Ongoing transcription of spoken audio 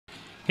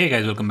Hey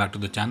guys, welcome back to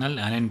the channel,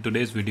 and in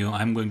today's video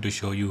I'm going to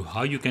show you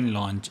how you can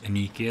launch an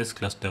EKS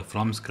cluster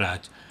from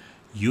scratch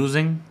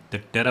using the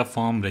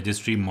Terraform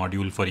Registry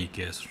Module for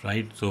EKS,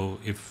 right? So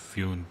if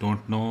you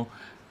don't know,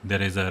 there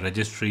is a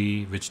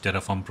registry which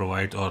Terraform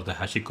provides or the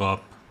HashiCorp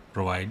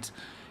provides,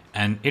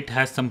 and it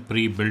has some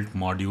pre-built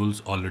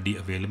modules already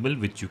available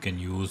which you can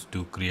use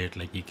to create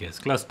like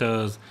EKS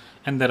clusters,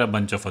 and there are a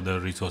bunch of other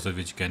resources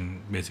which you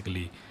can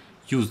basically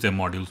use their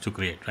modules to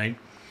create, right?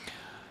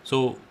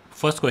 So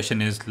first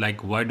question is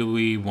like, why do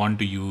we want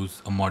to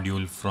use a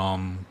module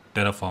from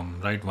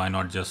Terraform, right? Why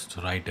not just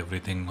write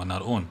everything on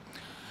our own?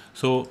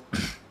 So,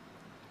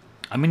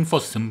 I mean,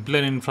 for simpler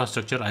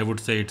infrastructure, I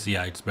would say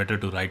it's better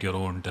to write your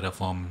own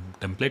Terraform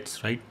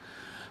templates, right?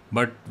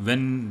 But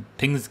when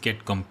things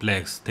get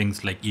complex,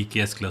 things like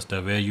EKS cluster,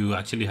 where you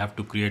actually have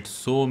to create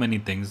so many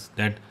things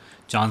that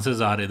chances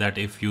are that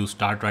if you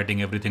start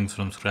writing everything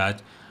from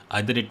scratch,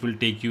 either it will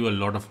take you a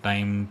lot of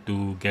time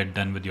to get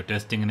done with your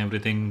testing and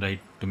everything, right?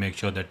 To make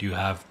sure that you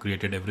have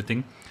created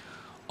everything,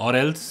 or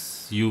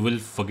else you will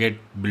forget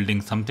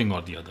building something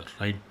or the other,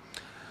 right?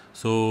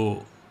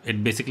 So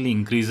it basically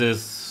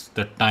increases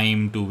the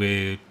time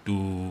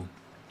to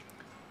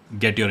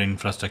get your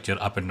infrastructure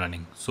up and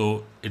running.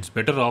 So it's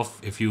better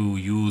off if you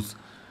use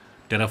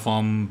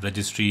Terraform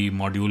registry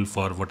module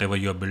for whatever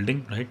you're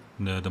building, right?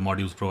 The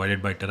modules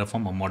provided by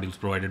Terraform or modules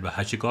provided by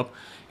HashiCorp.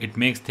 It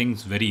makes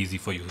things very easy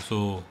for you.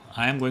 So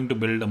I am going to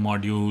build a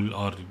module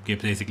or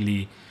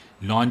basically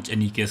launch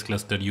an EKS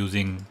cluster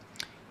using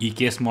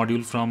EKS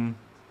module from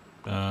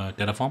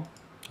Terraform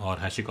or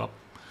HashiCorp.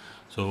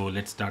 So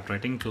let's start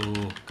writing. So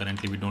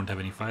currently we don't have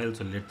any files.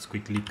 So let's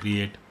quickly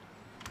create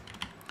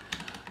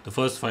the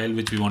first file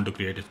which we want to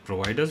create is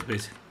providers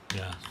basically.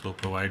 Yeah, so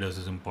providers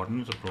is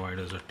important. So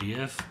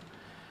providers.tf,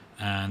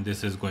 and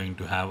this is going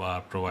to have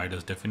our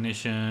providers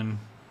definition.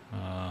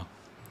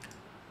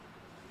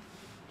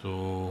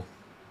 So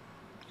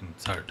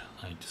insert,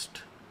 I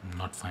just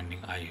not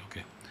finding I.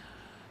 Okay,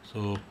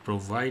 so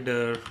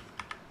provider,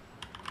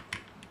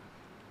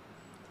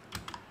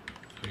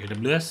 so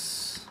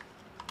AWS,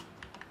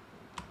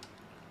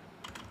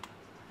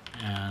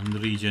 and the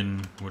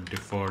region would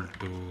default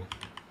to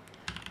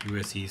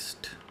US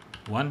East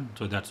 1.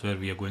 So that's where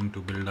we are going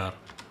to build our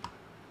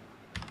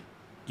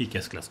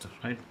EKS cluster,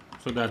 right?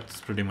 So that's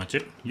pretty much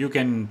it. You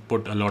can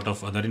put a lot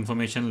of other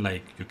information,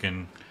 like you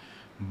can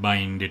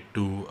bind it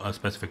to a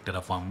specific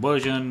Terraform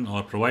version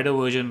or provider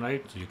version,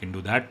 right? So you can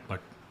do that,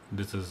 but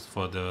this is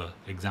for the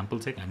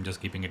example sake. I'm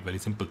just keeping it very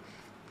simple.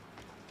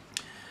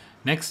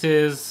 Next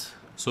is,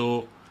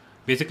 so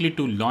basically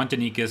to launch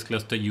an EKS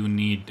cluster, you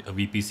need a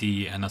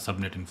VPC and a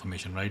subnet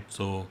information, right?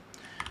 So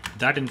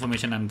that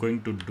information, I'm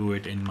going to do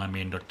it in my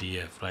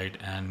main.tf, right?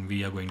 And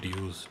we are going to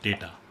use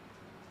data.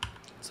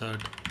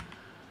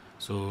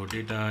 So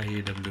data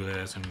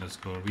AWS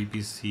underscore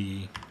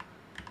VPC,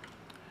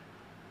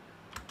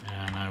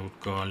 and I would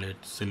call it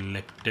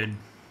selected.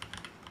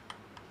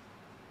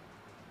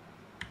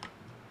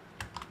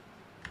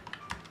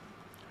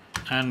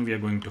 And we are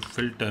going to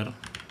filter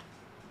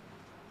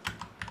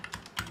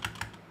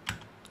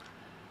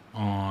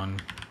on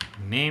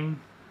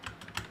name.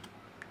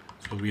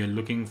 So we are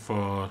looking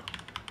for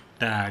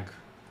tag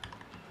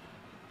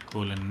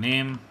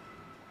 :name,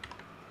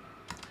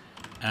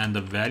 and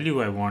the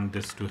value I want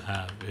this to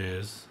have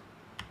is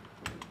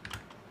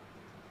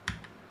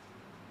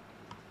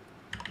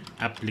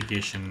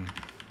application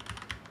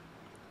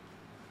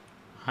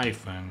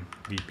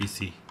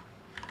 -VPC.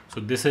 So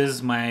this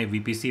is my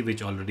VPC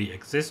which already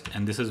exists,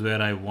 and this is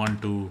where I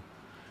want to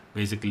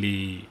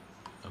basically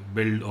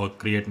build or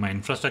create my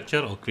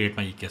infrastructure or create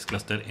my EKS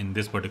cluster in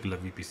this particular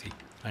VPC,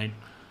 right?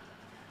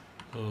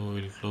 So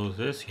we'll close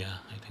this. Yeah,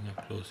 I think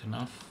I've closed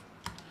enough.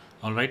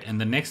 All right, and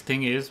the next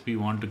thing is we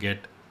want to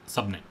get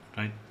subnet,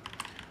 right?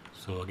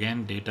 So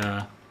again,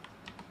 data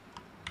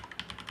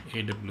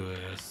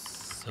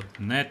AWS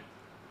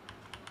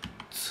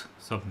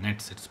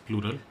subnets, it's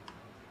plural,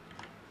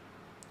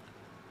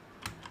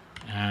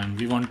 and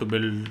we want to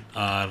build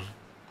our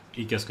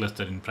EKS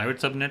cluster in private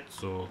subnet,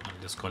 so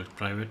I'll just call it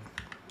private.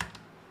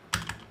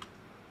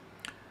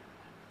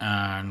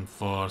 And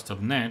for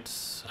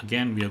subnets,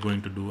 again, we are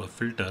going to do a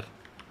filter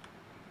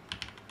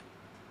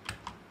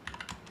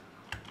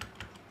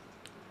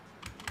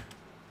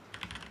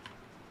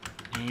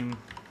name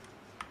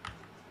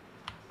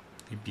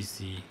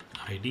VPC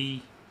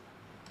ID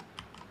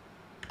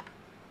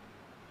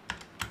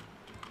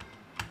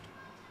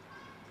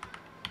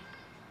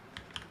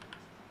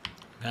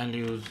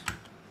values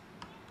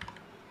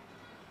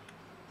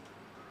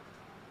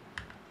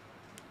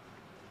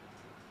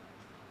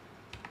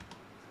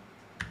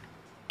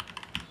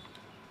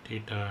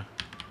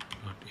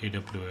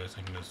data.aws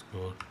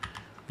underscore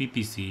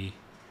VPC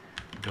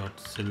dot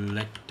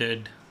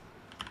selected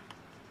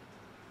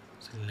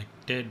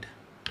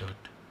dot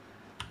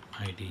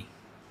ID.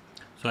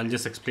 So I'll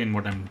just explain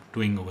what I'm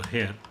doing over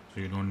here,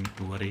 so you don't need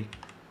to worry.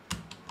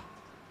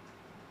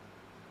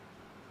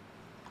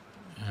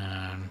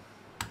 And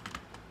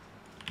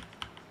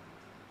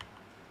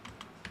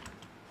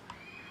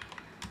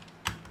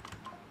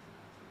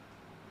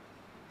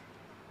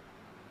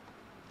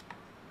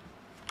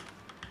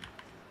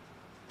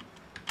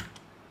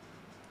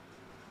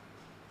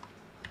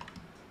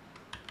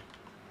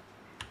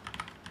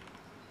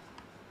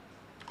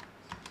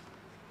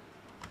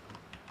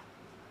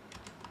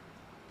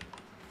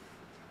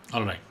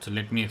All right, so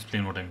let me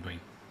explain what I'm doing.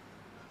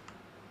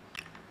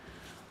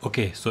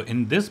 Okay, so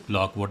in this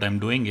block, what I'm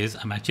doing is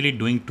I'm actually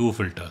doing two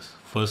filters.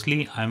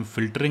 Firstly, I'm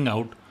filtering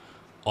out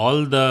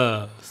all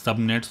the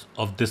subnets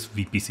of this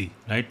VPC,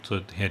 right?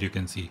 So here you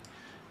can see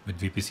with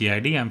VPC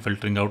ID, I'm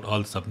filtering out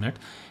all subnets.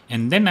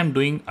 And then I'm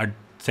doing a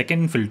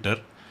second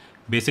filter,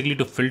 basically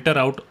to filter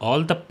out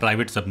all the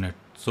private subnets.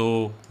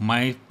 So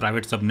my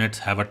private subnets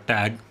have a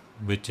tag,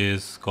 which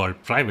is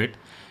called private.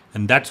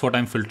 And that's what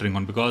I'm filtering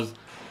on, because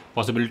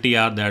possibility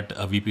are that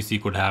a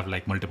VPC could have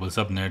like multiple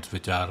subnets,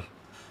 which are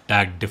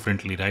tagged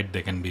differently, right?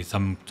 They can be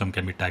some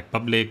can be tagged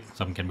public,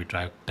 some can be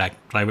tagged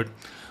private.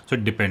 So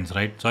it depends,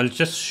 right? So I'll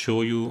just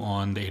show you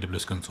on the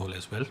AWS console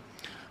as well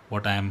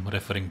what I am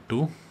referring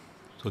to.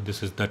 So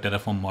this is the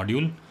Terraform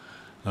module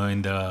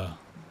in the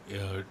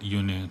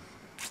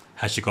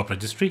HashiCorp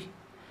registry.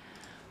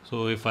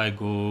 So if I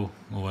go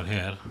over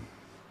here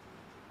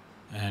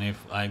and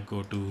if I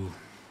go to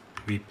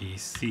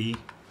VPC,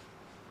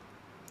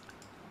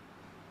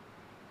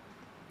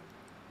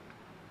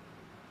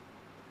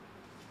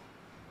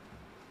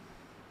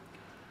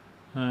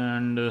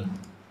 and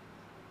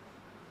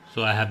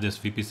so I have this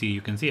VPC,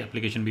 you can see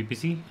application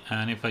VPC,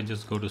 and if I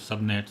just go to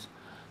subnets,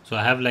 so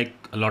I have like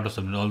a lot of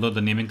subnets, although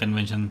the naming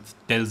convention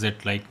tells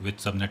it like which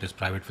subnet is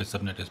private, which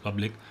subnet is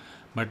public.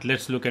 But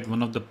let's look at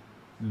one of the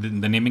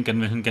naming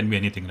convention can be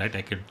anything, right?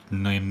 I could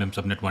name them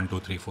subnet 1, 2,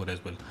 3, 4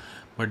 as well.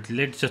 But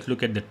let's just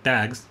look at the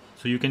tags.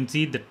 So you can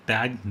see the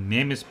tag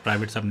name is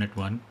private subnet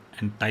 1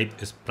 and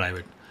type is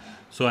private.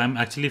 So I'm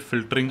actually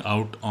filtering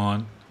out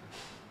on,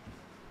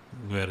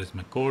 where is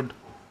my code?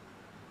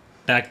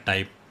 Tag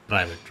type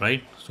private,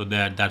 right? So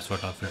that's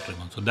what I'm filtering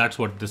on. So that's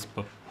what this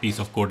piece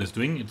of code is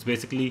doing. It's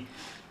basically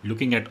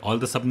looking at all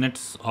the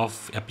subnets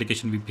of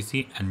application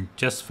VPC and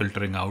just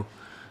filtering out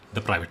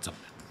the private subnet.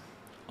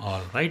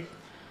 All right,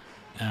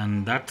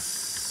 and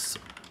that's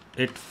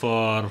it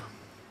for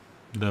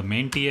the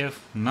main TF.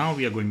 Now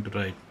we are going to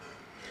write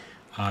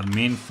our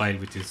main file,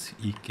 which is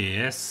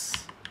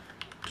EKS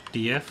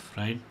TF,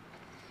 right?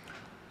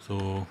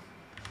 So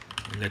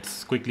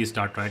let's quickly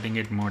start writing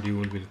it.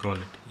 Module, we'll call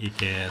it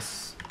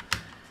EKS,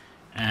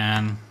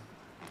 and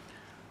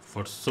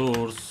for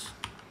source,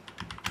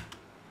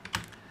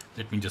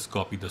 let me just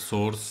copy the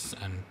source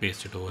and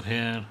paste it over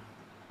here.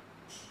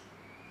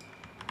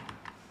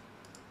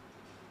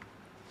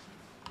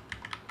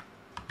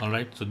 All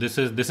right, so this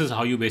is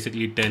how you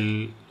basically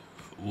tell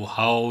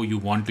how you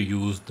want to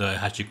use the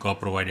HashiCorp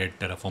provided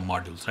Terraform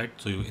modules, right?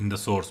 So in the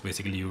source,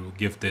 basically you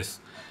give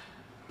this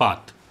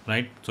path,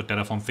 right? So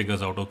Terraform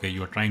figures out, okay,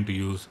 you are trying to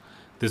use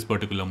this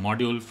particular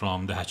module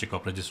from the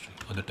HashiCorp registry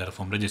or the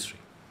Terraform registry,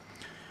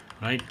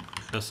 right?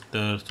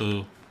 Cluster.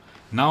 So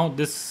now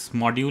this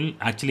module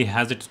actually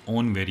has its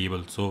own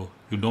variable, so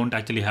you don't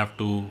actually have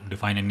to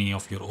define any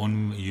of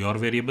your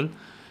variable.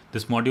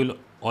 This module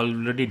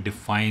already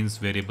defines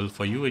variable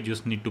for you. You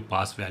just need to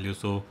pass value.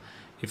 So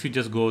if you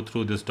just go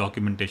through this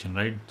documentation,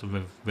 right? So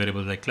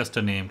variables like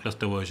cluster name,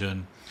 cluster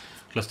version,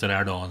 cluster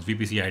add-ons,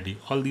 VPC ID,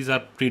 all these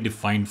are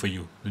predefined for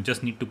you. You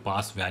just need to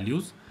pass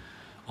values,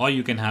 or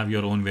you can have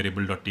your own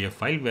variable.tf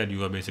file where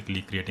you are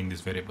basically creating these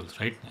variables,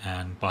 right?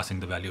 And passing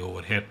the value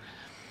over here.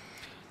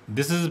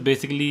 This is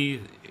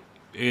basically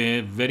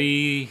a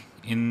very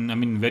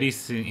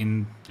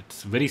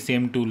it's very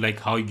same to like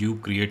how you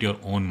create your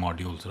own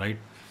modules, right?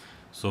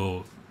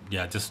 So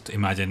yeah, just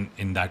imagine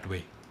in that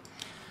way.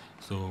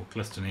 So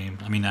cluster name,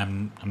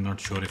 I'm not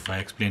sure if I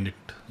explained it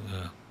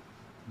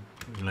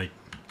like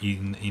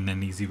in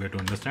an easy way to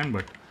understand,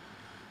 but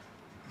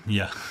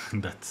yeah,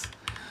 that's,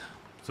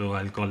 so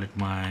I'll call it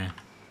my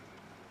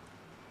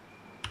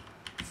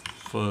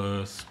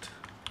first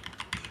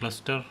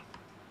cluster,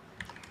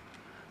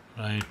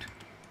 right?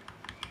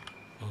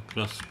 For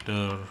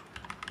cluster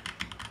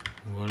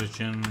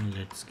version,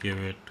 let's give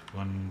it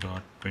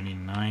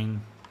 1.29.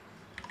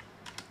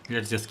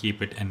 Let's just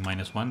keep it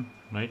n-1,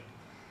 right?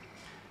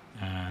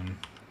 And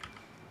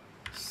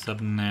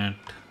subnet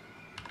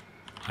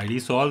ID.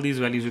 So all these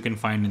values you can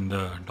find in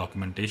the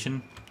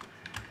documentation,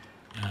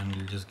 and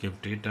we'll just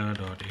give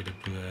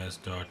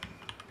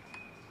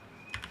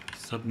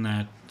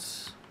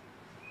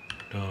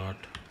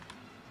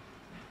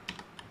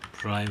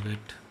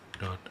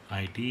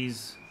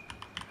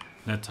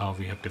That's how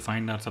we have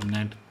defined our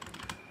subnet.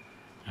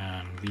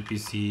 And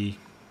VPC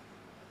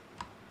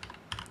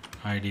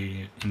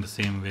ID in the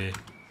same way,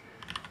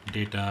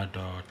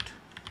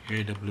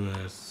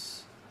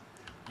 data.aws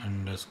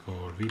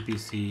underscore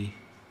VPC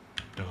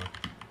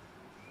dot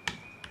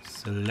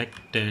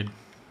selected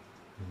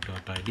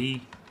dot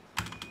ID.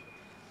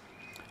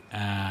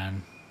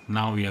 And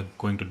now we are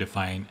going to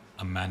define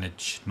a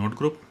managed node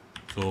group.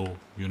 So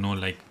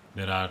like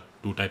there are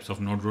two types of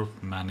node groups: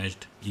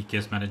 managed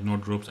EKS managed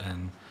node groups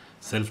and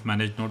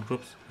self-managed node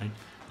groups, right?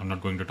 I'm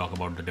not going to talk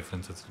about the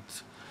differences,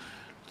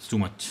 it's too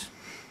much.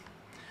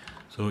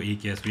 So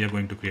EKS, we are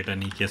going to create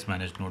an EKS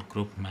managed node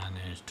group,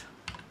 managed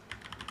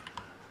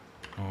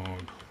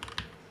node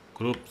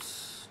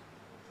groups.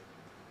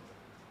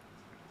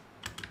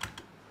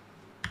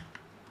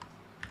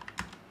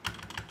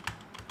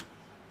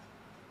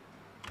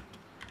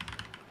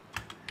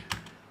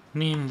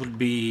 Name would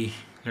be,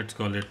 let's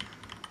call it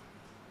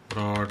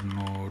prod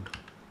node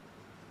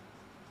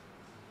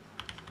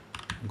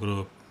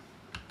group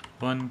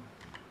 1,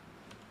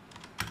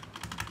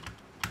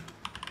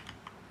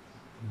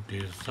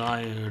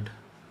 desired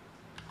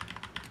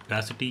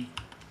capacity,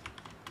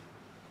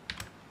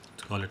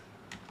 let's call it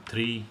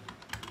 3,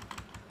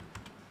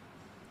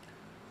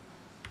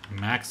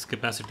 max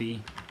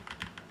capacity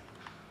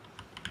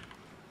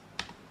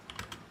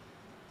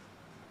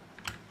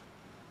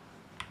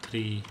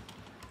 3,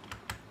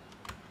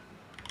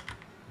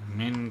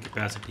 min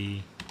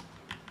capacity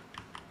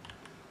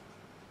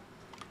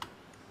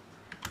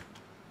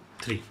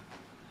 3.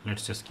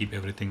 Let's just keep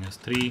everything as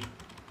 3.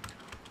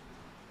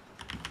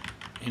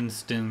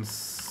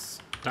 Instance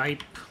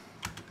type,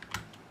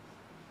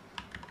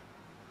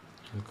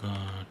 you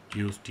got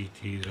use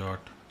tt.medium,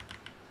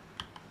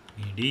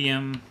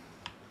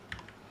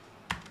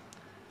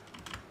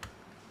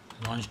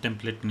 launch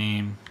template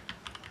name,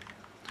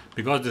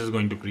 because this is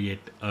going to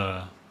create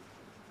a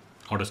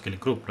autoscaling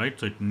group, right?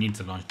 So it needs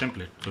a launch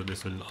template. So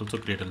this will also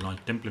create a launch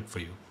template for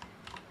you.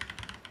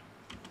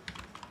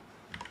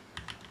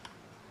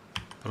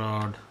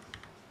 Prod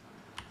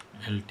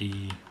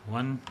lt1,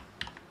 and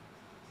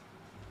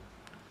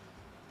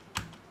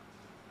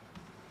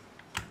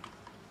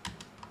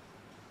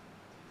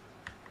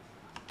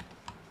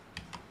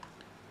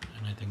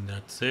I think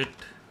that's it.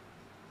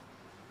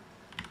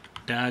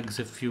 Tags,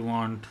 if you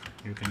want,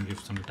 you can give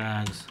some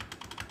tags.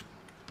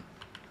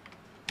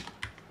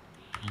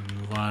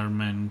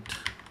 Environment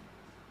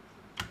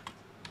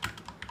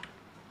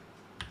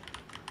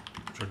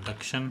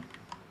production,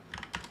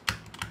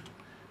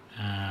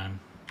 and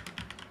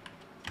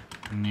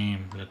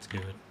name, let's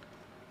give it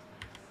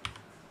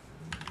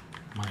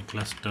my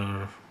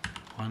cluster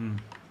 1,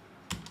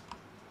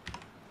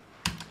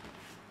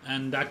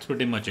 and that's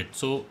pretty much it.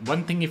 So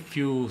one thing, if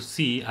you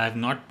see, I have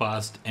not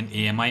passed an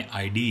AMI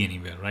ID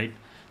anywhere, right?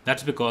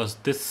 That's because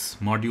this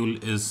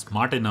module is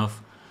smart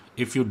enough.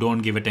 If you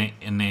don't give it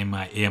an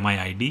AMI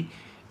ID,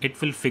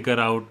 it will figure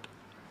out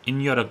in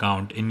your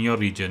account, in your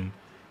region,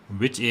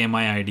 which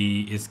AMI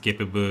ID is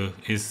capable,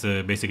 is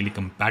basically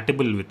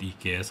compatible with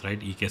EKS, right?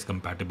 EKS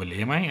compatible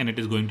AMI, and it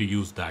is going to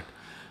use that.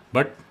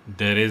 But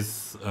there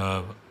is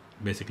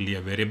basically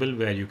a variable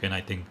where you can,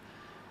 I think,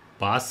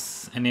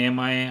 pass an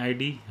AMI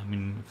ID. I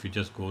mean, if you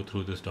just go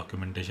through this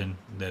documentation,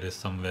 there is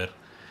somewhere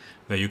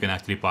where you can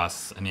actually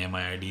pass an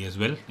AMI ID as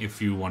well if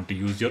you want to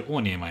use your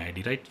own AMI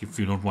ID, right? If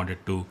you don't want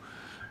it to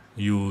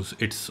use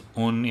its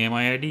own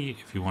AMI ID,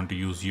 if you want to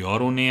use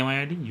your own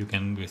AMI ID, you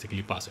can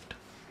basically pass it.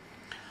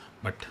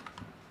 But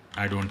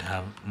I don't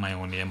have my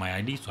own AMI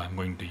ID, so I'm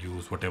going to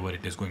use whatever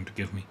it is going to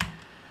give me.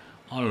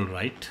 All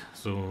right,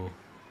 so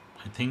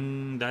I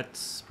think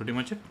that's pretty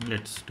much it.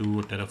 Let's do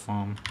a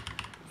Terraform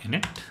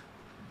init.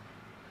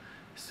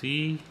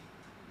 See.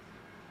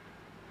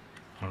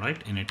 All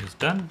right, init is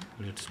done.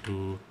 Let's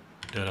do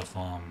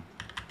Terraform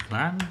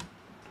plan.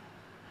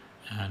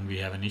 And we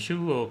have an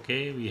issue.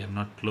 Okay, we have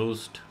not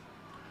closed.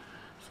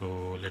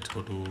 So let's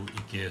go to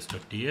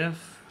eks.tf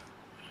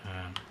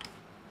and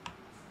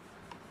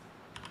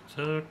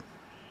insert,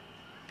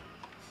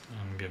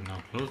 and we have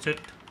now closed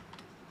it.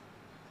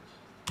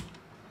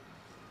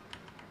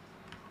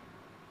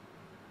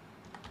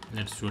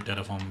 Let's do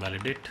Terraform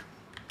validate.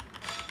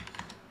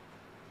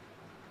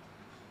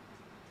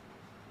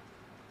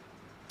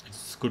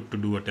 It's good to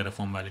do a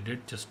Terraform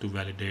validate just to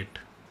validate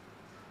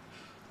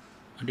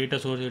a data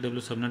source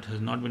AWS subnet has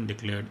not been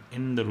declared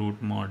in the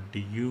root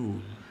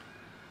module.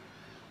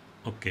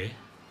 Okay,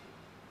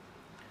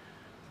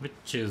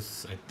 which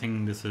is, I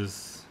think this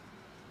is,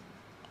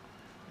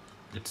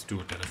 let's do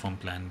a Terraform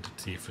plan to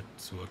see if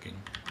it's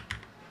working.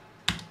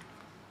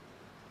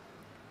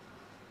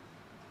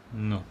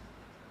 No.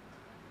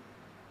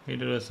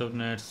 AWS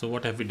subnet. So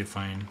what have we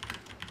defined?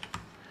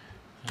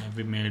 Have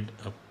we made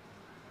a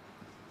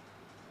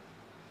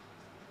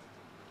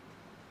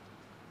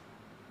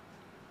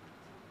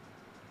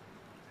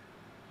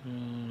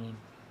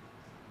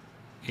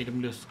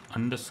AWS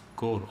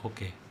underscore?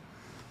 Okay,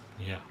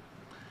 yeah.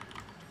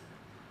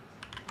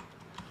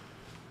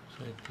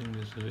 So I think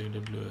this is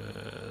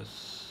AWS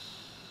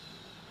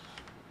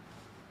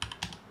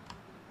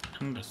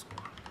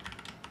underscore.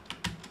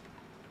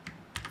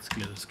 Let's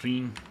clear the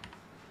screen.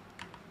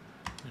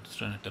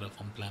 Let's run a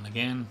Terraform plan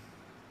again.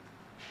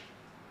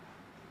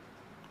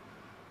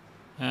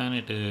 And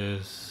it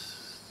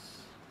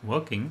is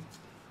working.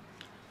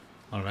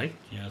 All right,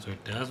 yeah, so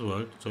it has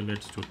worked. So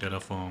let's do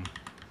Terraform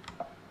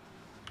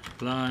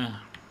apply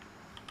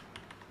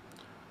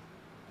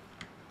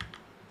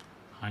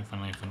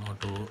 --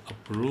 auto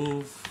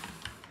approve.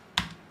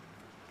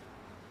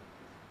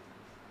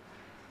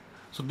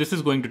 So this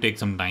is going to take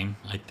some time.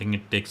 I think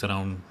it takes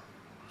around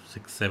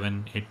 6,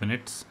 7, 8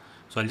 minutes.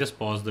 So I'll just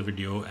pause the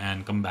video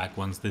and come back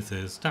once this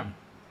is done.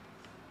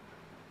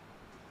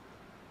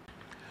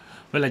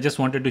 Well, I just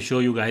wanted to show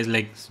you guys,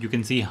 like, you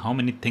can see how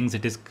many things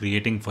it is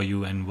creating for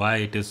you and why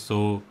it is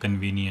so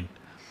convenient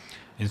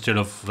instead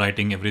of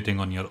writing everything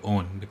on your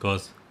own,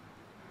 because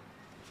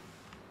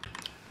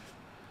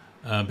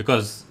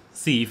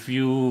See, if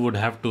you would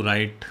have to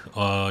write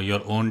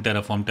your own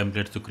Terraform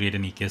templates to create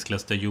an EKS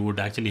cluster, you would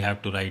actually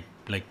have to write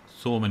like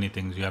so many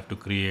things. You have to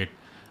create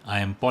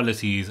IAM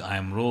policies,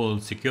 IAM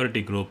roles,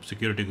 security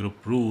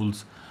group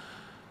rules,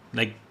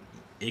 like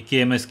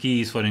AKMS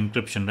keys for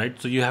encryption, right?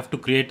 So you have to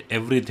create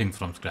everything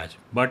from scratch.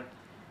 But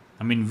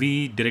I mean,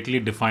 we directly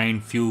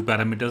define few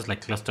parameters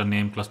like cluster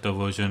name, cluster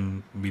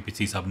version,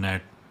 VPC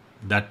subnet.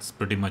 That's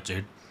pretty much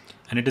it.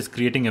 And it is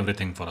creating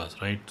everything for us,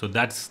 right? So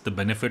that's the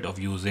benefit of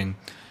using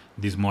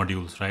these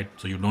modules, right?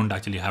 So you don't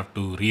actually have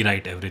to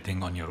rewrite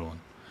everything on your own.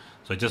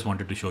 So I just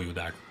wanted to show you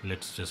that.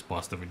 Let's just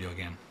pause the video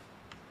again.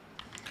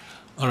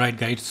 All right,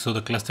 guys, so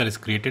the cluster is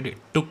created. It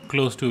took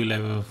close to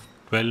 11,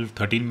 12,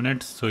 13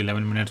 minutes. So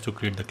 11 minutes to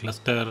create the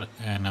cluster,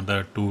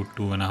 another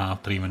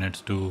 2.5, 3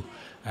 minutes to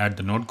add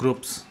the node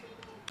groups.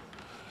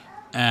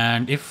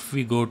 And if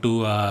we go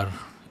to our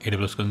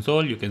AWS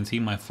console, you can see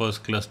my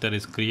first cluster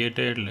is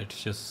created.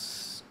 Let's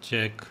just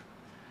check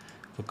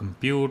for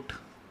compute.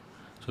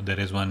 So there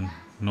is one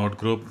node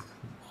group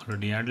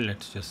already added.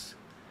 Let's just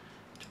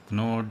check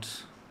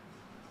nodes,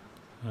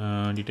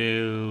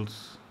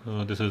 details.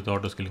 This is the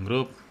auto scaling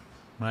group,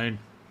 right?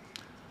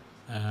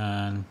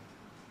 And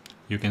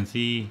you can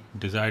see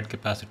desired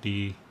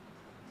capacity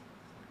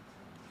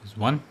is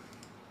 1.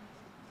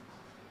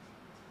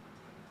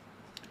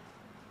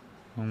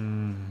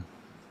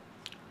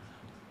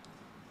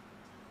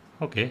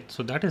 Okay,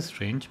 so that is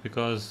strange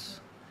because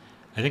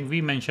I think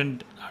we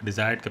mentioned our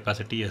desired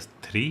capacity as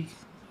 3,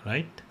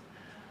 right?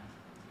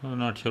 I'm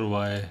not sure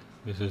why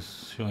this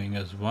is showing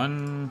as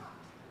 1.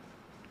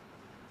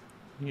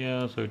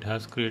 Yeah, so it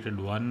has created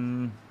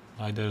 1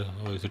 either,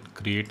 or is it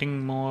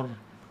creating more?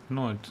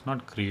 No, it's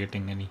not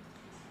creating any.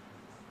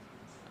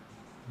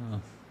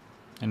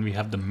 And we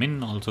have the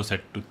min also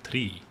set to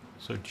 3,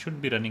 so it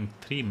should be running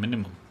 3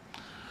 minimum.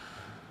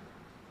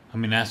 I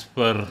mean, as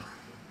per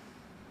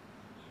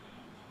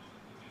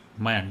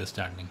my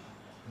understanding,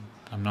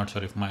 I'm not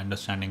sure if my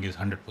understanding is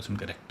 100%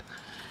 correct.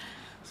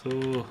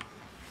 So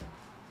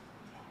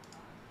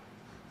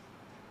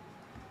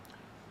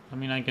I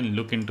mean, I can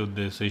look into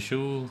this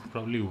issue,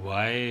 probably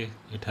why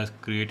it has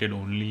created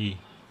only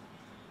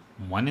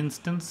 1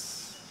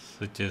 instance,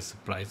 which is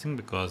surprising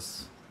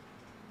because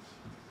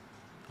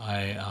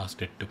I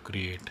asked it to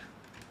create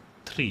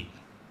 3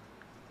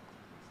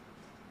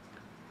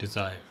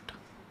 desired.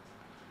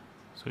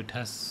 So it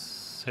has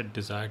set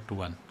desired to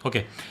 1.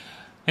 Okay.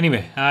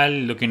 Anyway, I'll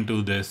look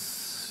into this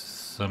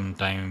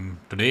sometime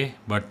today,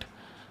 but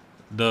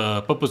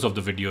the purpose of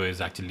the video is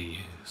actually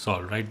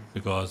solved, right?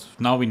 Because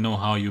now we know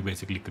how you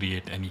basically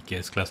create an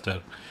EKS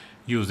cluster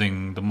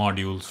using the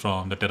modules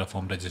from the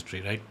Terraform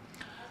registry, right?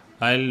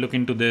 I'll look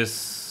into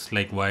this,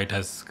 like why it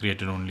has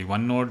created only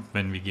 1 node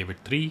when we gave it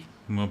 3.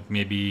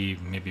 Maybe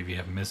we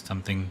have missed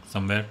something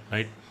somewhere,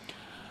 right?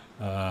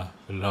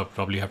 We'll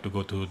probably have to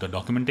go to the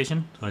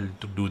documentation. So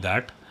I'll do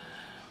that,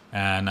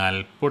 and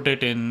I'll put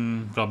it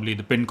in probably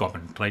the pinned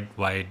comment, right?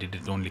 Why did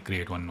it only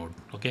create 1 node?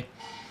 Okay.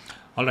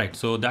 All right,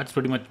 so that's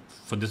pretty much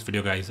for this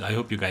video, guys. I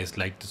hope you guys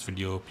liked this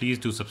video. Please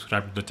do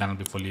subscribe to the channel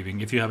before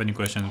leaving. If you have any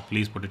questions,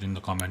 please put it in the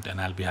comment and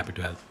I'll be happy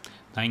to help.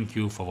 Thank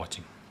you for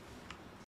watching.